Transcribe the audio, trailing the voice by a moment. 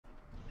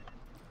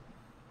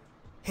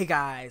Hey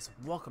guys,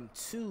 welcome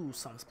to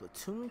some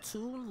Splatoon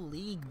 2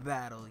 League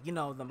Battle. You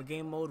know, the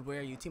game mode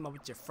where you team up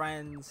with your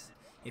friends,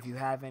 if you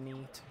have any.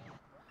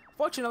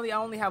 Fortunately, I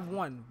only have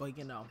one, but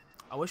you know,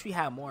 I wish we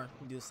had more.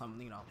 We do some,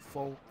 you know,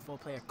 full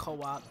player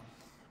co-op.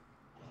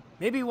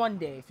 Maybe one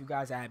day if you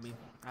guys add me.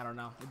 I don't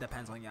know. It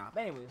depends on y'all.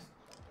 But anyways,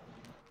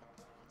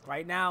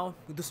 right now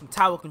we do some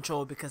tower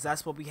control because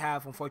that's what we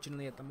have,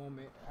 unfortunately, at the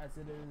moment, as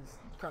it is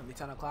currently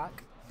 10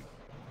 o'clock.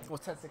 Well,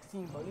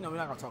 10:16, but you know, we're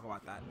not gonna talk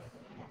about that.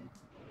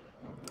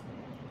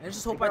 And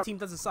just hope our team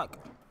doesn't suck.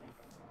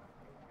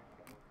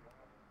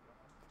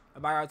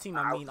 And by our team,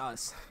 I mean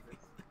us.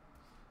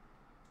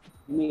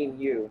 Me and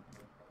you.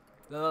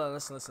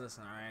 Listen,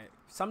 alright?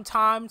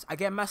 Sometimes I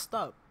get messed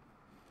up.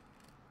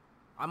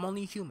 I'm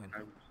only human.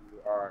 You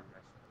are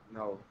messed up.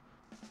 No.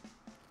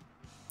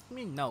 I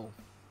mean, no.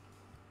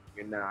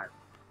 You're not.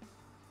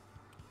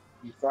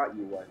 You thought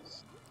you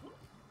was.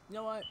 You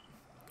know what?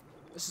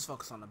 Let's just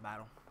focus on the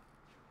battle.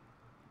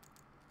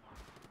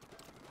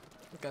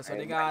 Okay, so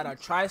they got a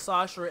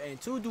Tri-Slosher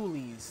and 2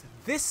 Dualies.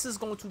 This is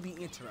going to be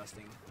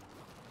interesting.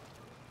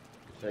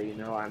 So you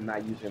know I'm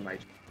not using my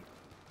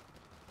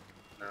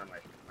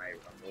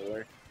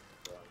roller.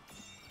 So,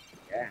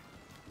 yeah.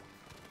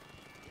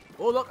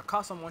 Oh look, I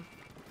caught someone.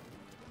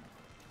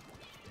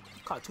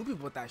 Caught 2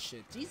 people with that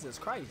shit. Jesus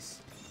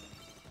Christ.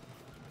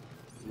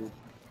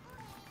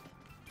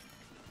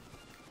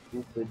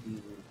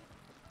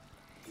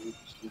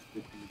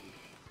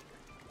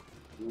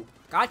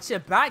 Got your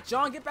back,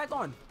 John. Get back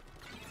on.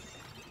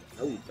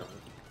 No, you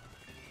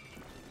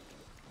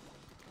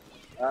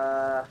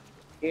don't.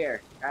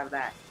 Here, have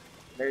that.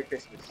 Merry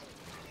Christmas.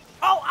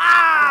 Oh,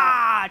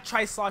 ah!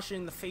 Tri-Slosher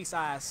in the face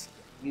ass.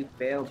 You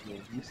failed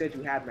me. You said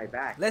you had my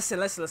back. Listen.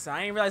 I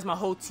didn't realize my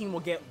whole team will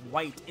get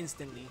wiped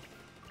instantly.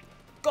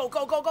 Go.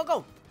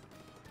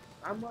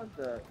 I'm on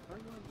the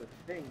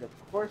thing. Of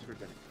course we're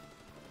gonna.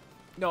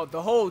 No,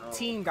 the whole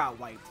team got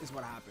wiped is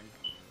what happened.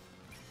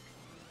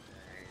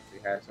 We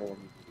had someone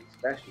who could be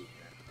special.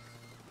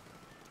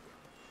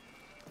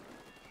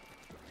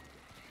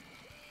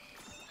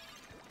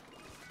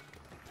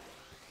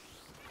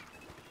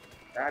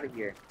 Out of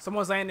here.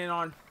 Someone's landing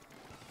on.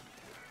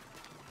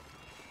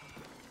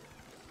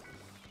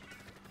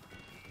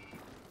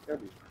 They'll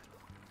be fine.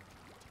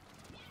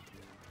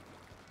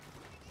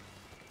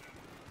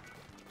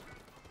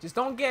 Just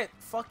don't get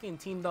fucking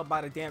teamed up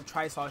by the damn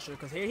Tri-Slosher,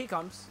 because here he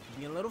comes.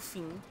 Being a little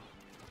fiend.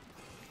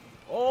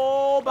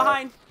 Oh,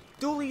 behind.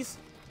 Dualies.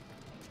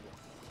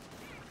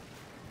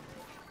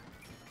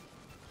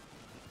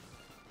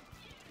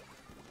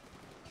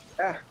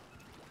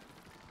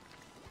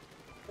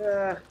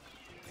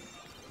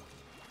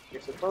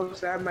 You're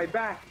supposed to have my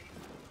back.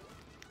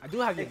 I do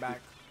have your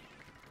back.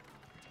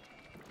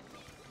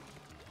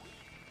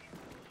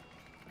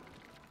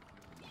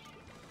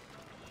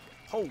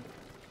 Oh.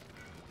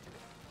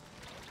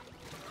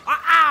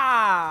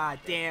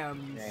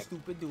 Damn, you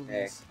stupid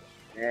dualies.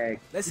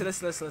 Listen.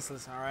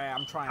 All right,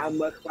 I'm trying.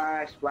 I'm a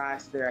Flash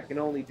Blaster. I can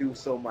only do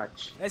so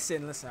much.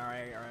 Listen. All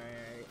right.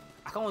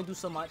 I can only do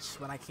so much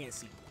when I can't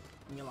see.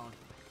 Leave me alone.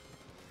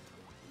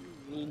 You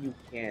mean you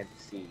can't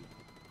see?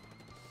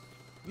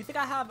 You think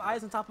I have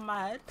eyes on top of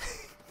my head?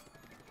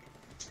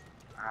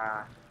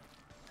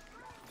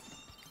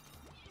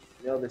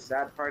 You know the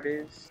sad part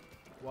is?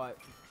 What?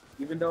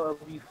 Even though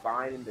it'll be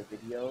fine in the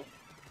video,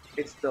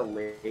 it's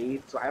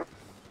delayed, so I don't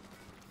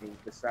think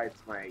besides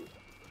my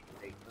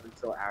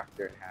until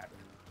after it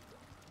happened.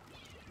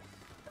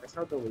 That's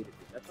how delayed it is.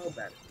 That's how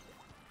bad it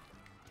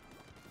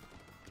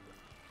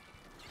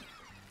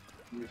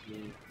is.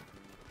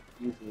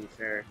 Excuse me,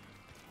 sir.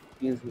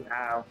 Excuse me,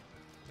 ow.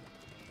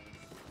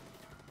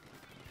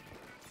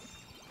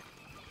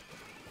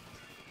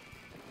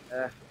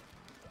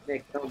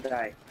 Nick, don't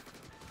die.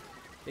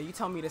 Yeah, you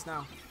tell me this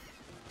now.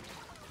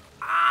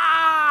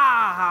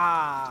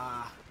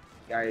 Ah!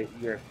 Guy,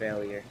 you're a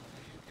failure.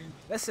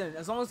 Listen,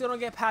 as long as they don't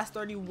get past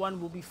 31,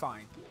 we'll be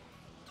fine.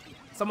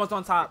 Someone's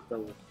on top. I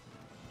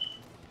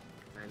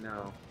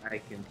know. I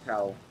can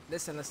tell.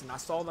 Listen. I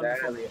saw them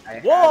Sadly,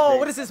 before. Whoa!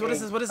 What is this? What is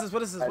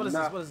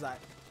that?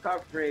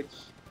 Coverage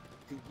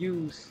to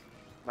use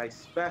my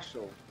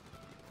special.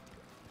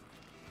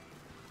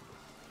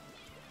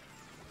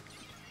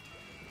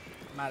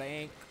 I'm out of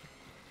ink.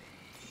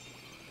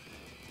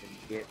 And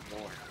get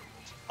more.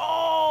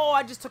 Oh!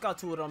 I just took out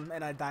 2 of them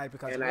and I died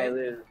because of it. I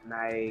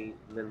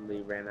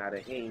literally ran out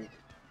of ink.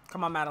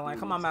 Come on, Madeline.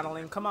 Come on.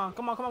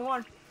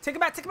 Take it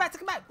back. What the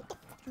fuck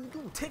you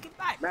doing? Take it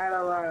back.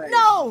 Madeline.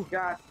 No! You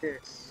got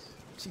this.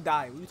 She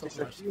died. What are you talking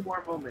Just about? a few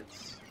more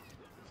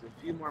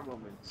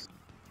moments.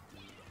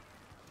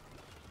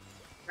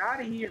 Get out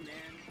of here,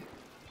 man.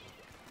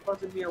 It's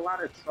causing me a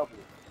lot of trouble.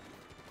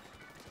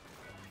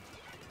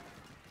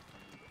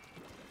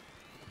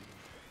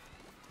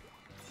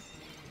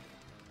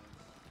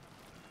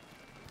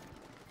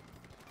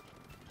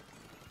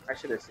 I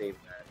should have saved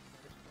that.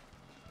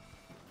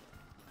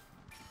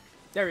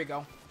 There we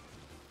go.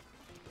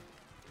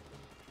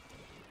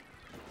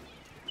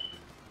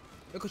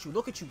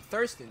 Look at you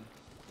thirsting.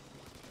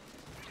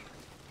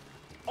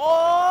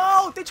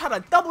 Oh, they try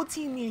to double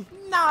team me.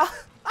 Nah.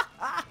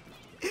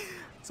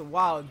 It's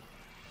wild.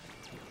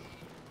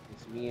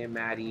 It's me and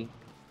Maddie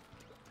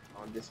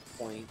on this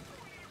point.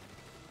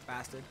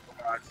 Bastard.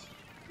 Gosh,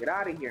 get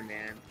out of here,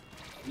 man.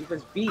 Leave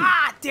us be.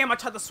 Ah, damn, I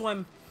tried to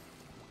swim.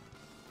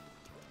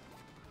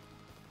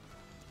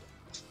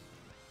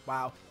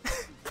 Wow.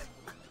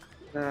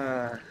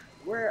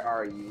 Where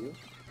are you?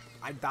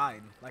 I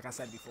died, like I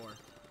said before.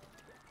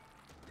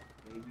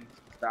 Maybe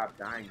stop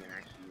dying and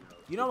actually,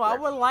 You know what?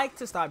 I would like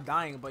to stop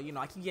dying, but you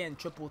know, I keep getting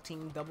triple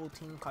team, double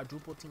team,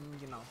 quadruple team.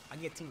 You know, I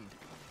get teamed.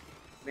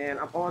 Man,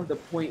 I'm on the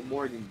point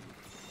more than you.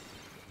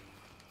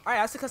 All right,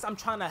 that's because I'm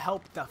trying to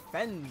help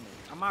defend.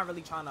 I'm not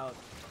really trying to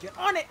get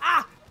on it.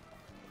 Ah!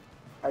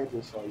 I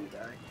just saw you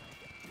die.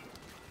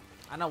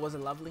 I know, was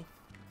it lovely?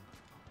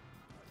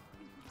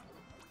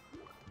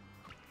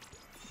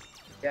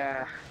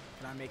 Yeah.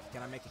 Can I make it?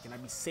 Can I make it? Can I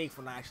be safe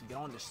when I actually get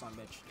on this son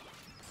bitch?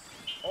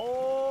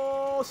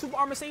 Oh, super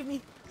armor saved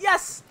me.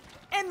 Yes!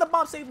 And the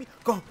bomb saved me.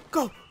 Go,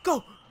 go,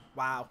 go.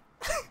 Wow.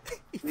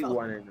 We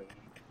won it.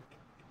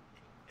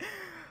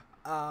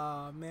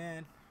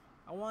 Man.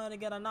 I wanted to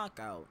get a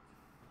knockout.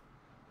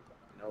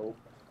 Nope.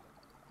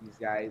 These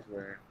guys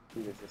were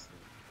too resistant.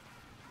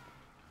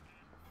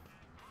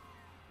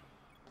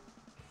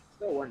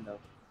 Still won though.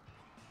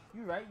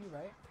 You right, you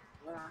right.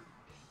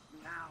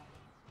 Now.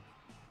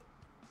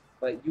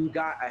 But you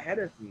got ahead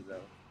of me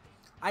though.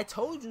 I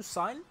told you,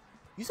 son.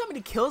 You saw how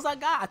many kills I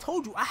got? I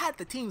told you I had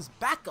the team's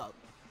backup.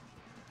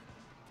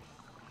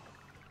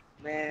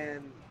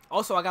 Man.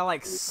 Also, I got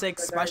like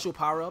 6 special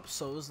power-ups,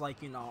 so it was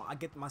like, you know, I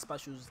get my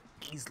specials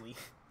easily.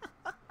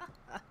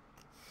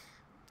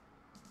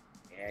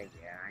 Yeah,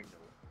 I know.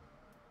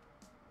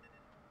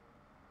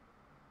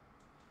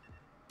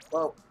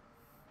 Well,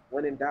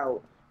 when in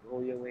doubt,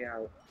 roll your way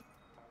out.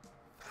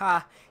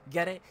 Ha,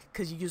 get it?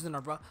 Cause you're using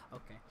a rough.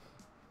 Okay.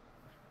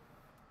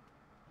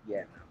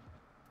 Yeah, no.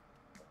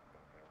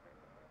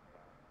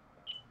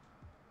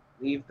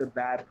 Leave the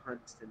bad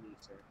puns to me,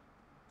 sir.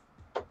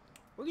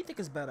 What do you think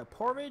is better,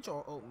 porridge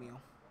or oatmeal?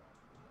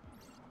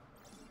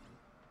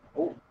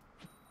 Oh.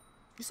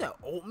 You said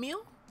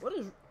oatmeal? What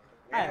is?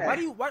 Yeah.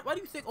 Hey, why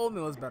do you think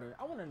oatmeal is better?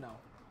 I want to know.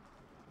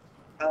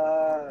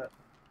 I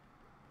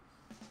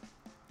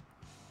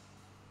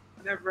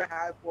never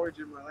had porridge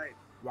in my life.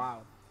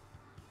 Wow.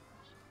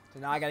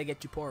 So now I gotta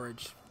get you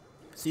porridge,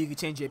 so you can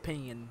change your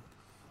opinion,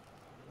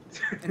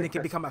 and it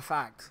can become a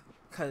fact.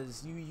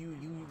 Cause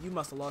you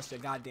must have lost your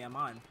goddamn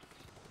mind.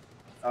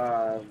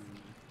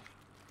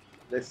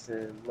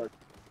 Listen, look.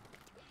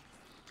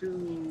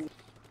 I'm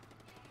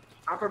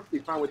perfectly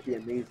fine with the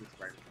Amazing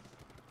Spider-Man.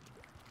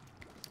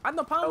 I have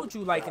no problem with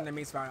you liking the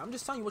Amazing Spider-Man. I'm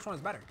just telling you which one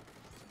is better.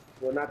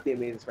 Well, not the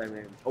Amazing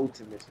Spider-Man,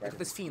 Ultimate Spider-Man. Look at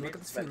this fiend. Look at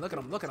this fiend. Look at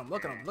him. Look at him.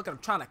 Look at him. Look at him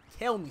trying to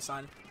kill me,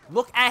 son.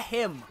 Look at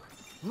him.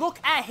 Look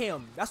at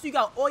him. That's what you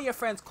got all your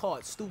friends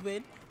caught,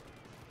 stupid.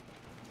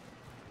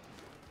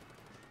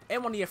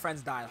 And one of your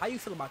friends died. How you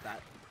feel about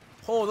that?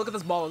 Oh, look at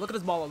this baller. Look at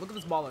this baller. Look at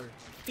this baller.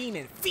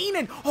 Fiending.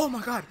 Fiending. Oh,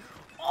 my God.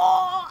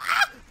 Oh,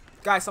 ah!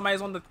 Guys, somebody's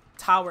on the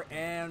tower,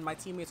 and my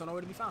teammates are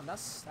nowhere to be found.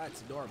 That's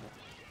adorable.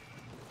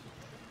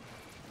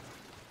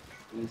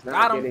 He's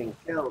not getting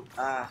killed.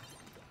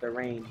 The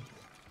rain.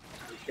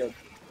 He killed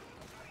you.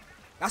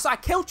 That's why I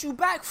killed you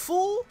back,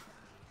 fool.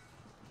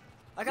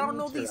 Like, I don't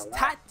know these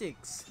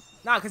tactics.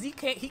 Nah, because he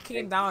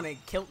came down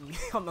and killed me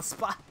on the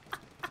spot.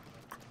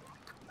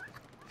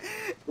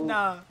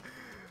 Nah.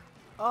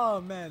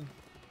 Oh, man.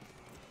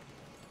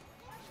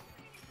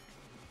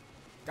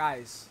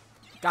 Guys,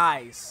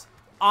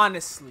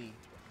 honestly,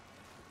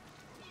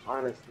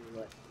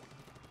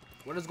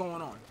 what is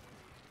going on?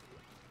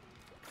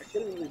 I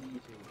couldn't even use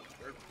him.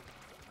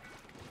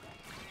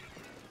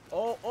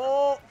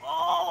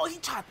 Oh, he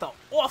tried to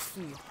off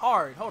me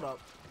hard. Hold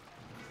up.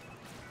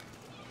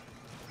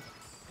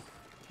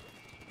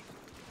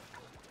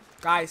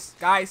 Guys,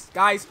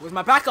 where's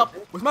my backup?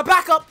 Where's my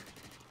backup?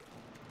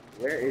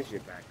 Where is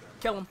your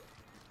backup? Kill him.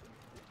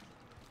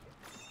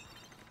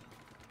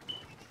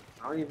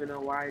 I don't even know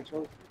why I chose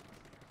you.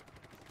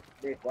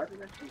 Nick, why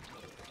did I choose you?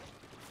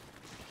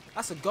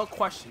 That's a good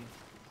question.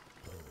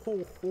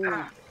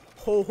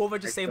 Whoever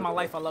just saved my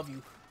life, I love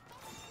you.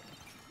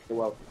 You're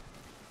welcome.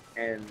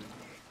 And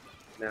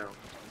now.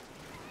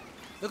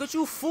 Look at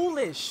you,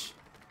 foolish.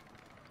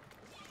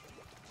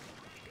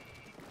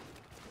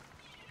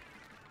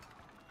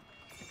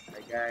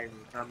 Hey guys,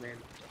 I'm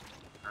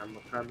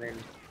coming.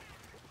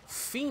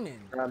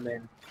 Fiending.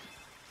 Coming.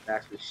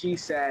 That's what she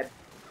said.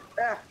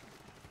 Ah.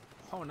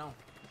 Oh no.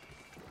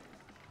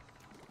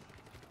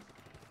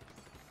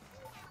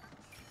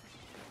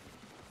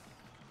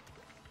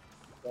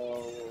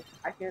 So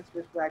I can't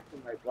switch back to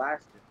my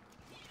blaster.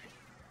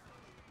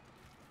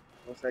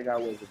 Once I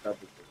got was a double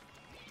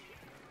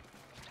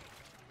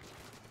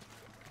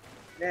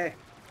kill. Nick.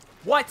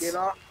 What? Get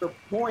off the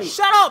point.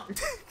 Shut up!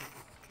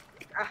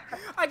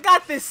 I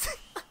got this.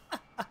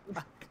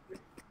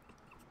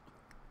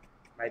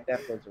 My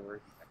death wasn't worth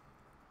it.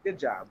 Good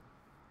job.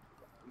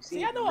 You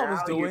See, I know what I was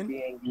now doing. You're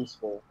being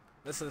useful.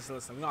 Listen.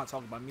 We don't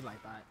talk about me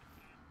like that.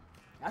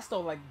 I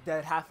stole like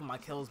dead half of my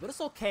kills, but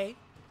it's okay.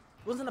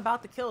 It wasn't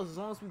about the kills. As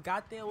long as we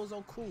got there, it was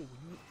all cool.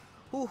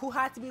 Who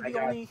had to be the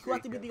only? Who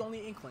had to be the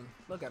only inkling?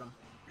 Look at him.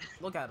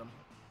 Look at him.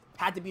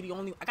 Had to be the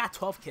only. I got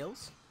 12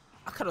 kills.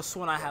 I could have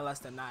sworn I had less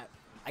than that.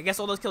 I guess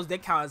all those kills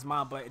did count as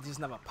mine, but it just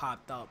never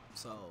popped up.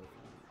 So,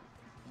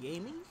 yay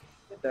me?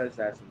 It does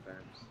that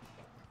sometimes.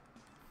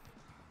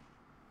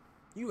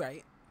 You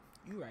right.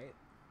 You right.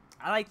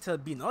 I like to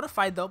be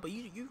notified though, but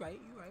you right.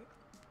 You right.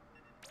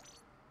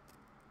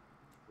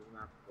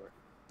 Not for.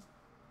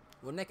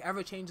 Will Nick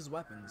ever change his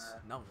weapons?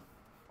 No.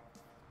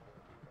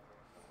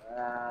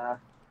 I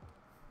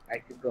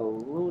could go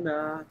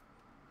Luna.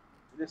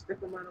 Just stick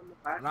them on the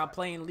platform. When I'm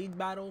playing League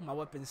Battle, my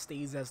weapon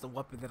stays as the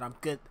weapon that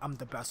I'm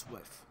the best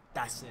with.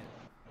 That's it.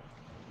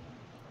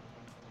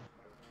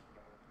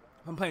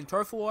 If I'm playing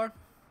Turf War,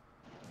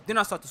 then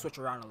I start to switch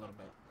around a little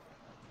bit.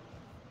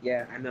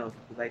 Yeah, I know.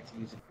 You like to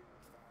use it.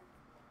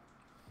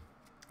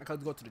 I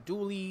could go to the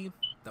dually,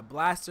 the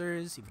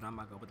blasters, even though I'm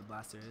not good with the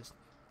blasters.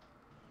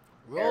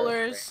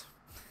 Rollers.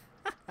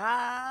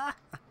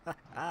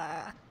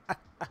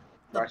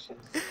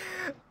 Russians.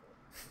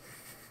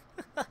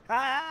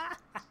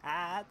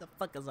 The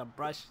fuck is a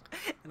brush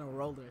and a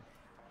roller?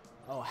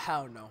 Oh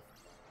hell no.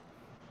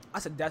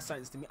 That's a death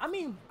sentence to me. I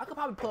mean, I could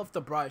probably pull off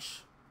the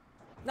brush.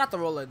 Not the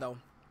roller though.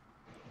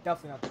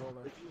 Definitely not the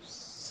roller. But you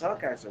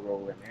suck as a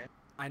roller, man.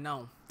 I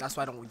know. That's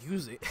why I don't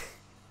use it.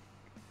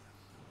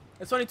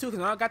 It's funny too, because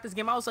when I got this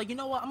game, I was like, you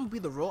know what? I'm gonna be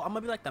the role. I'm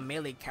gonna be like the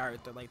melee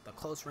character, like the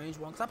close range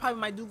one. Cause I probably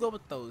might do go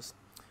with those.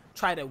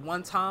 Tried it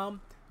one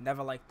time,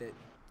 never liked it.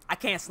 I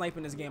can't snipe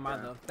in this game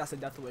either. That's a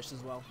death wish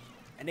as well.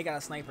 And they got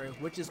a sniper,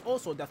 which is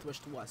also a death wish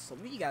to us. So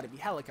we gotta be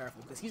hella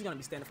careful, because he's gonna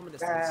be standing from a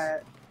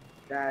distance.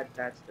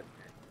 That's the thing.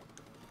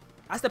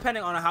 That's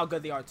depending on how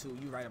good they are too.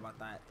 You're right about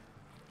that.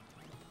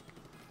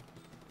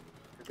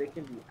 They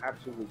can be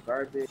absolutely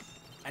garbage.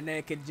 And then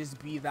it could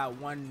just be that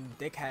one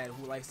dickhead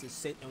who likes to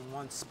sit in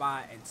one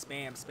spot and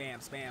spam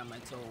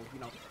until, you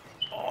know.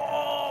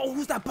 Oh,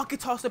 who's that bucket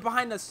tosser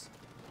behind us?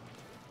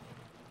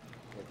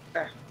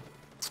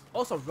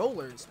 Also,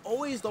 rollers.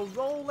 Always the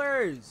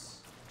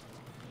rollers.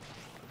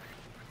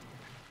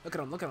 Look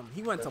at him, look at him.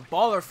 He went to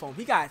baller foam.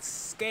 He got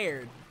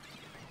scared.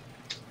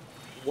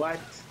 What?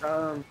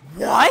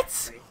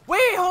 What?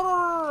 Wait, hold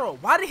on.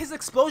 Why did his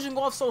explosion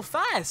go off so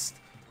fast?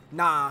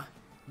 Nah.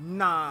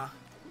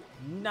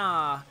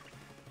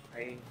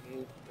 I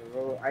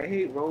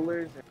hate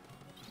rollers.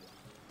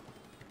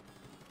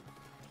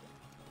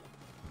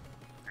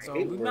 So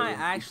we might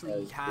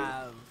actually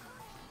have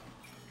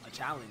a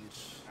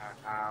challenge.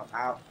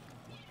 Ow.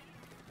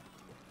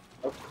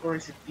 Of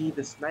course it'd be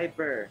the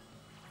sniper.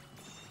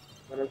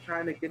 But I'm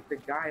trying to get the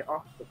guy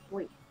off the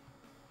point.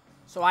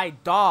 So I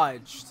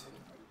dodged,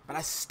 but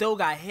I still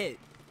got hit.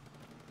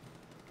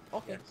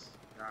 Okay. Yes,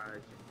 dodge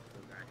and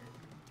still got hit.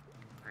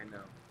 I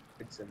know.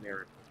 It's a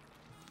miracle.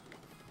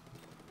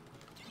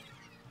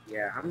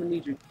 Yeah, I'm gonna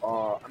need you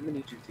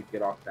to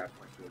get off that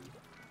point, really.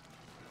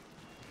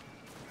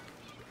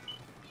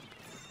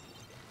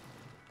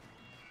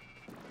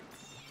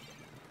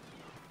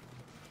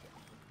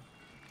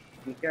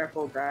 Be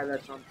careful, guy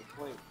that's on the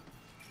point.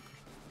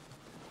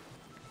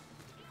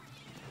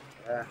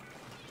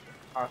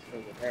 Hostile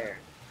over there.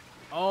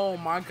 Oh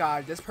my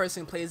god, this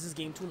person plays this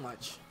game too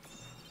much.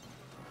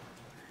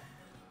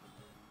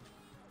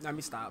 Let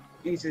me stop.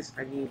 Jesus,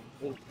 I need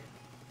ink.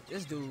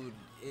 This dude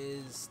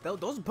is...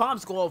 Those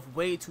bombs go off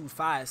way too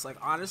fast. Like,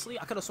 honestly,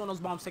 I could have sworn those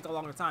bombs take a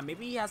longer time.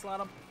 Maybe he has a lot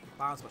of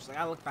bombs, but like,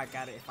 I look back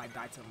at it if I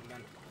die to him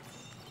again.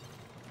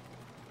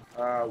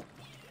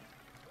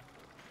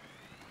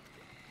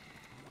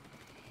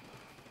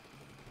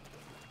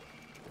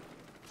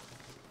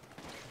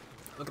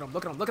 Look at him,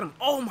 look at him, look at him.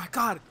 Oh my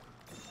god!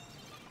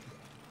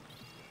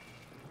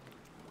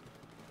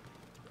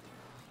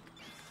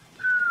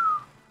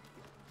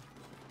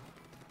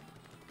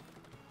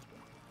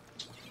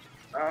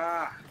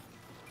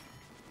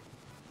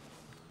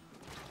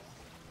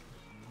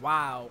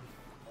 Wow.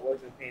 I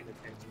wasn't paying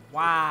attention.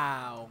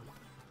 Wow.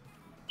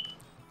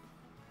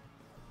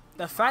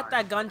 The fact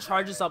that gun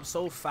charges up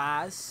so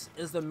fast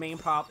is the main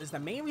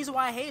reason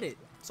why I hate it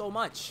so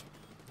much.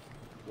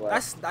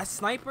 What? That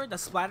sniper, the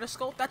splatter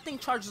scope, that thing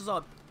charges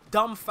up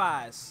dumb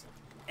fast.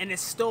 And it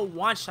still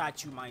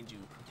one-shot you, mind you.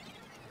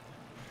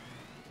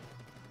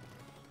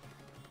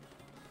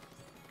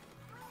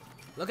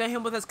 Look at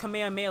him with his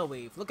command mail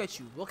wave. Look at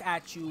you. Look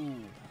at you.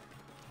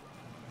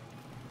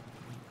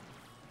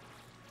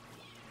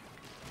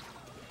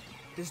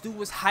 This dude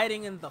was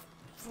hiding in the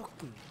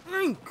fucking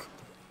ink.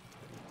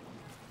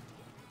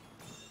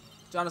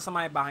 John, there's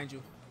somebody behind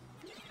you.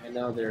 I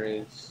know there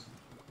is.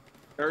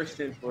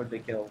 Thirsting for the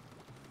kill.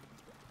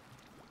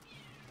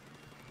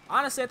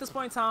 Honestly, at this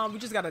point in time, we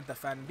just gotta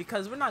defend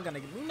because we're not gonna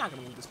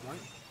lose this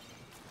point.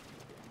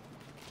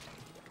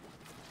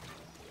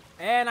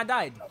 And I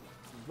died.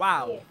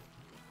 Wow.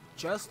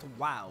 Just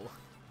wow.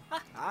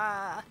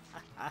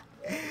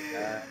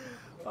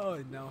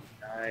 Oh no.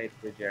 Died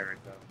for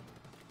Jericho.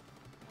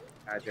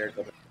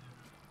 Jericho.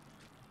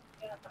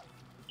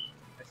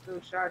 I still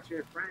shot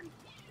your friend.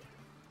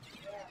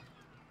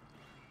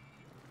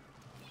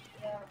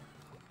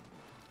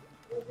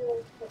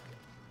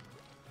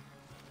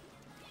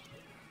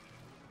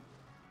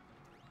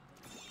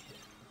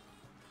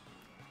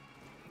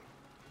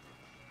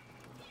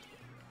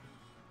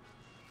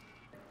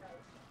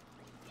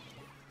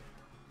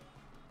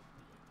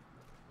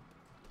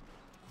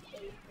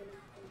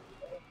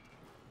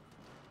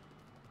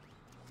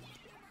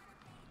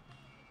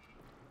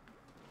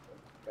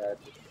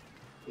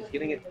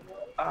 Getting it.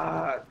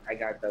 I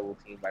got double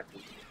teamed by 2.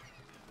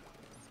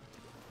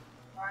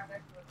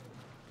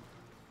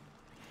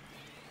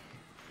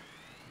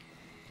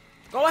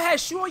 Go ahead,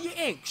 shoot all your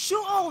ink.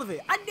 Shoot all of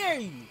it. I dare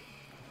you.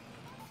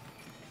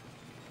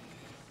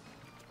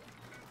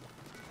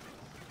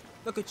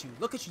 Look at you.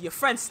 Look at you. Your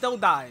friend still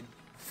died.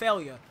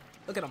 Failure.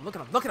 Look at him. Look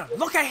at him. Look at him.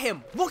 Look at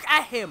him. Look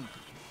at him.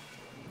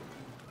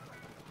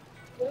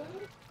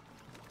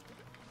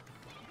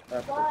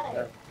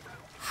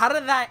 How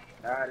did that...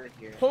 Out of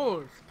here.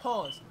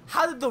 Pause.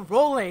 How did the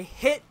roller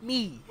hit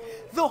me?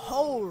 The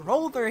whole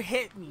roller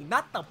hit me,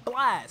 not the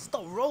blast.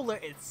 The roller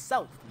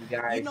itself. You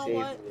guys You know saved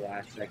what? the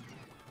last second.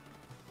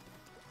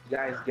 You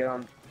guys get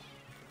on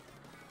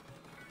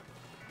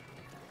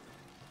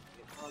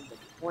the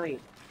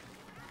point.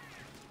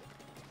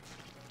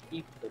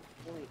 Keep the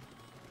point.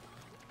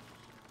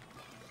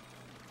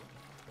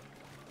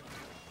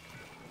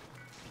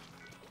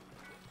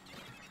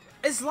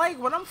 It's like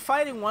when I'm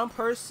fighting one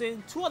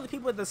person, 2 other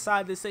people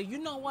decide to say, you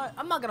know what?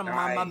 I'm not gonna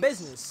mind my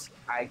business.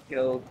 I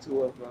killed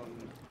 2 of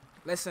them.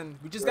 Listen,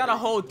 we just gotta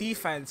hold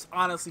defense,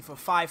 honestly, for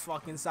 5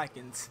 fucking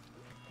seconds.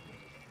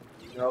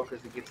 No,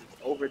 because it gets its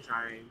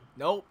overtime.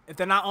 Nope. If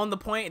they're not on the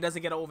point, it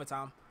doesn't get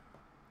overtime.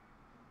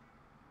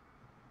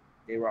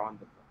 They were on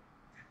the point.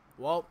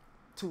 Well,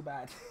 too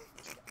bad.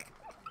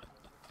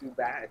 Too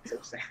bad. So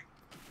sad.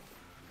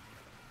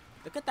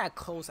 Look at that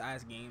close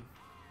ass game.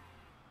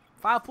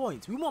 5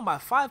 points. We won by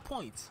 5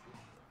 points.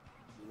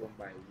 We won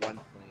by 1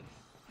 point.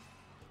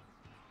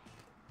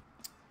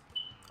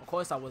 Of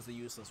course, that was the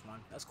useless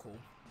one. That's cool.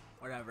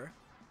 Whatever.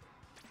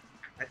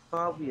 I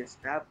thought we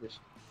established.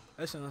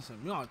 Listen.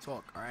 We don't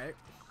talk, alright?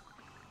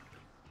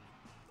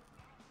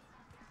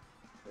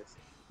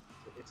 Listen,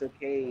 it's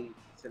okay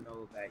to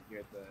know that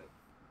you're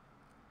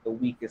the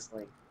weakest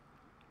link.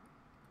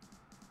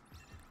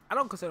 I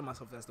don't consider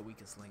myself as the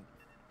weakest link.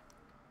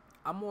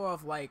 I'm more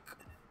of like...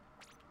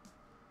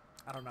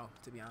 I don't know,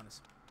 to be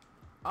honest.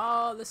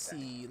 Let's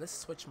see. Let's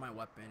switch my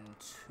weapon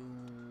to...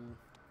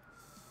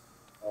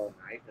 Oh,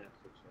 now you're gonna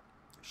switch it.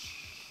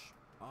 Shh.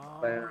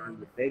 But on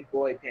the big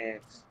boy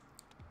pants.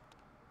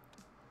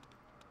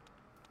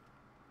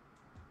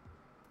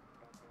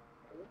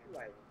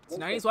 So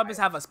now these weapons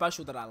have a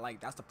special that I like.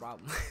 That's the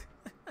problem.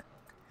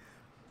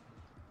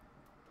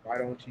 Why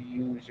don't you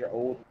use your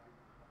old...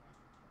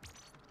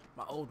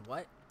 My old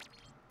what?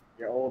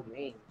 Your old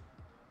name.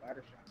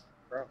 Ladder shot.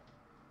 Bro.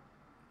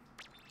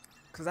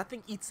 Because that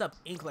thing eats up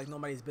ink like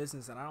nobody's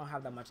business, and I don't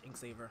have that much ink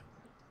saver.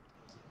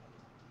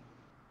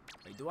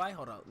 Wait, do I?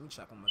 Hold up. Let me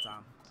check one more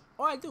time.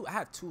 Oh, I do. I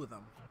have 2 of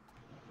them.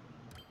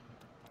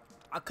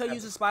 I could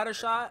use a spider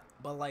shot,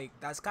 but like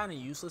that's kind of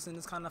useless in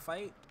this kind of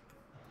fight.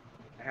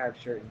 I have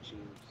shirt and shoes.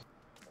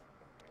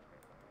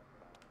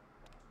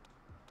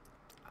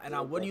 And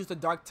I would use the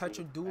Dark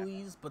Toucher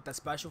dualies, but the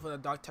special for the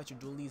Dark Toucher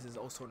dualies is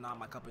also not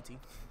my cup of tea.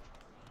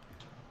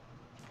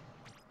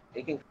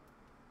 It can...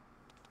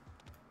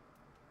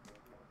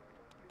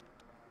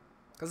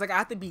 Cause like I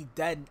have to be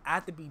dead. I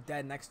have to be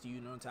dead next to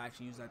you, to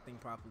actually use that thing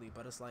properly.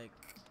 But it's like...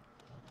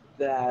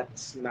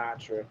 That's not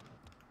true.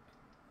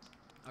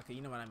 Okay,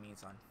 you know what I mean,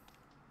 son.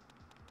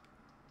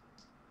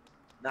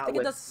 Not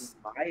with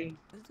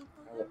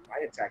my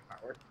attack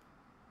power.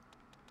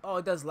 Oh,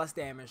 it does less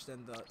damage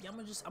than the... Yeah, I'm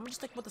gonna just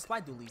stick with the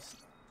slide dualies.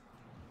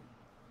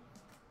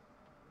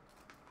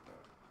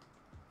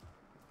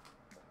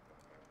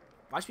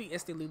 Watch me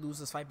instantly lose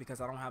this fight because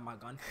I don't have my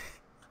gun.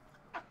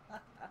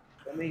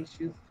 What makes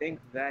you think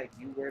that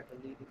you were the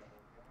leading?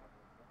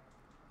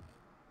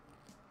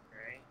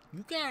 Right?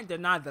 You can't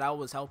deny that I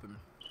was helping.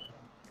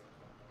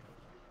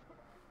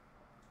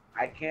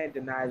 I can't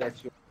deny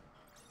that you...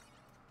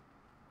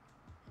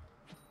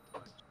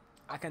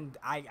 I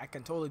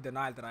can totally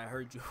deny that I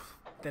heard you.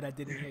 That I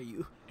didn't hear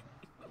you.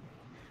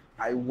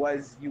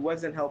 You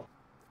wasn't helping.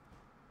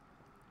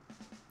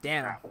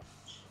 Damn.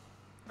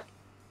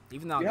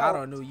 Even though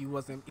Elgato knew you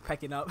wasn't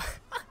picking up.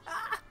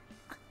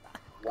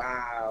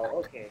 Wow,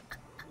 okay.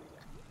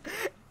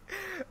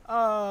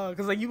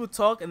 Cause like you would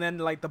talk and then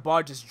like the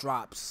bar just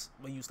drops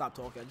when you stop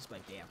talking. I'm just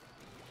like, damn.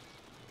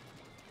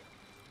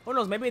 Who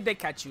knows? Maybe they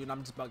catch you and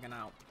I'm just bugging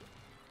out.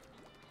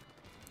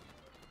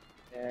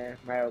 Yeah,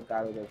 my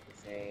Elgato does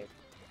the same.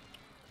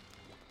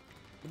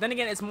 But then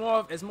again, it's more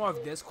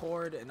of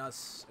Discord and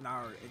us and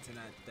our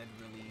internet than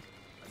really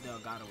the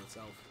Elgato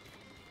itself.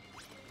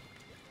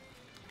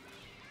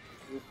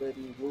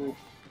 Woopity whoop.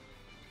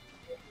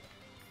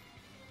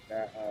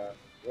 That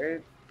where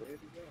did we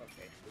go?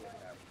 Okay,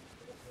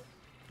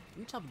 Let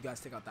me help you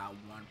guys take out that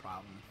one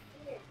problem.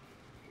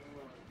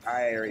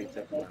 I already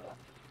took it out.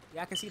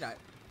 Yeah, I can see that.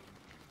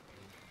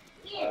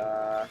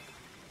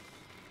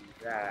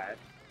 That.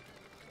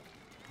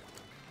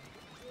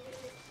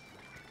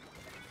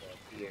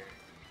 Here.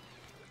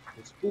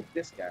 Let's spook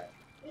this guy.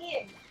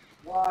 Ian,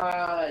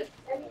 What?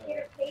 let me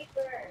get a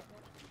paper.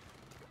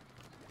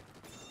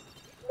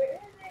 Where is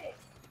it?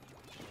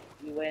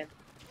 You win.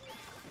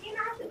 You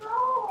have to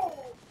go.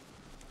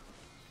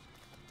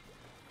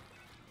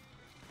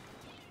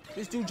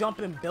 This dude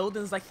jumping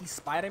buildings like he's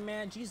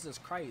Spider-Man. Jesus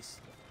Christ.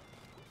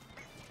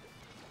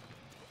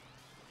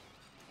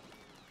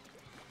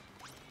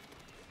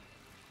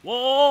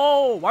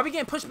 Whoa! Why are we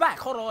getting pushed back?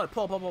 Hold on,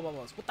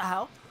 pause. What the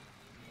hell?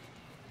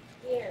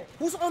 Here.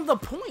 Who's on the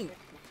point?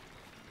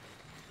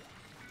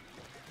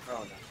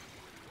 Oh no.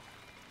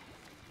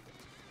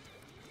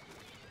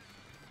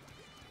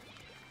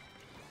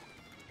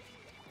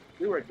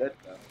 We were good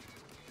though.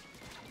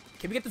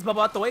 Can we get this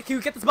bubble out the way? Can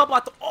we get this bubble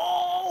out the...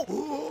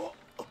 Oh!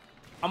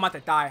 I'm about to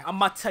die. I'm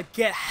about to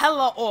get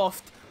hella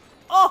offed.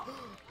 Oh!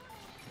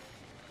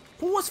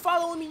 Who was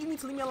following me? You need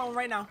to leave me alone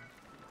right now.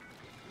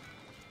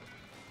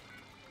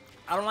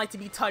 I don't like to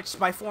be touched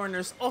by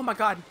foreigners. Oh my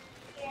god.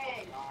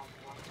 Again.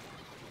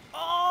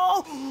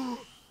 Oh!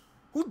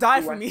 Who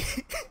died for me?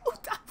 Who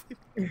died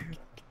for me?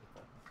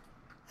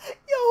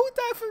 Yo, who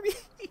died for me?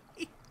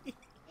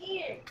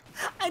 Here.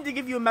 I had to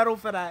give you a medal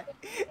for that.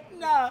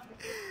 Nah.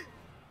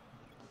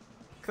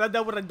 Cause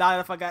I would have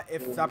died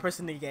if that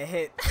person didn't get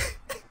hit.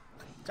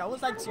 That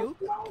was that you?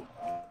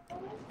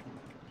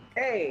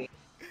 Hey.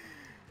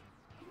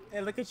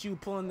 Hey, look at you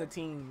pulling the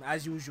team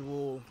as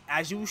usual.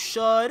 As you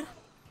should.